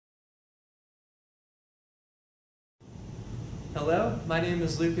Hello, my name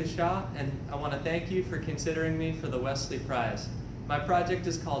is Lucas Shaw, and I want to thank you for considering me for the Wesley Prize. My project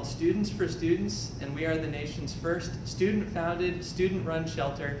is called Students for Students, and we are the nation's first student-founded, student-run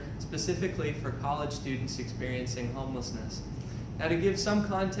shelter specifically for college students experiencing homelessness. Now, to give some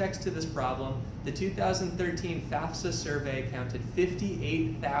context to this problem, the 2013 FAFSA survey counted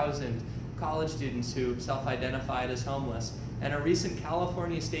 58,000 college students who self-identified as homeless, and a recent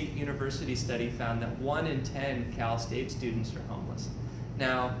California State University study found that 1 in 10 Cal State students are homeless.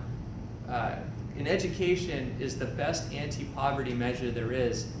 Now, in education is the best anti-poverty measure there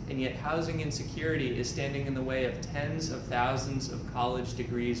is, and yet housing insecurity is standing in the way of tens of thousands of college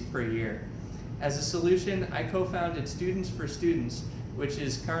degrees per year. As a solution, I co-founded Students for Students, which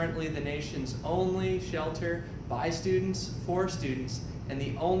is currently the nation's only shelter by students for students, and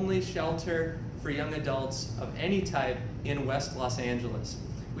the only shelter for young adults of any type in West Los Angeles.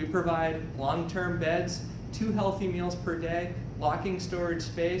 We provide long-term beds, 2 healthy meals per day, locking storage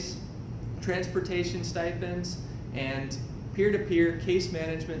space, transportation stipends, and peer-to-peer case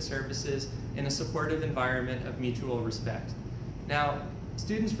management services in a supportive environment of mutual respect. Now,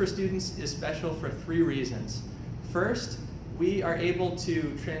 Students for Students is special for 3 reasons. First, we are able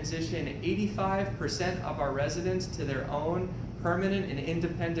to transition 85% of our residents to their own permanent and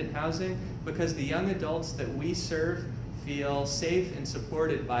independent housing because the young adults that we serve feel safe and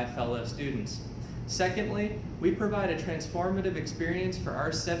supported by fellow students. Secondly, we provide a transformative experience for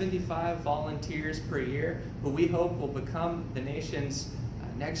our 75 volunteers per year, who we hope will become the nation's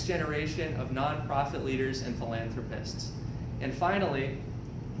next generation of nonprofit leaders and philanthropists. And finally,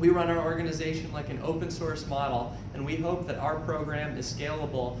 we run our organization like an open source model, and we hope that our program is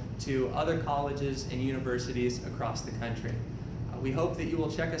scalable to other colleges and universities across the country. We hope that you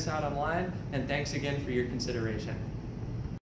will check us out online, and thanks again for your consideration.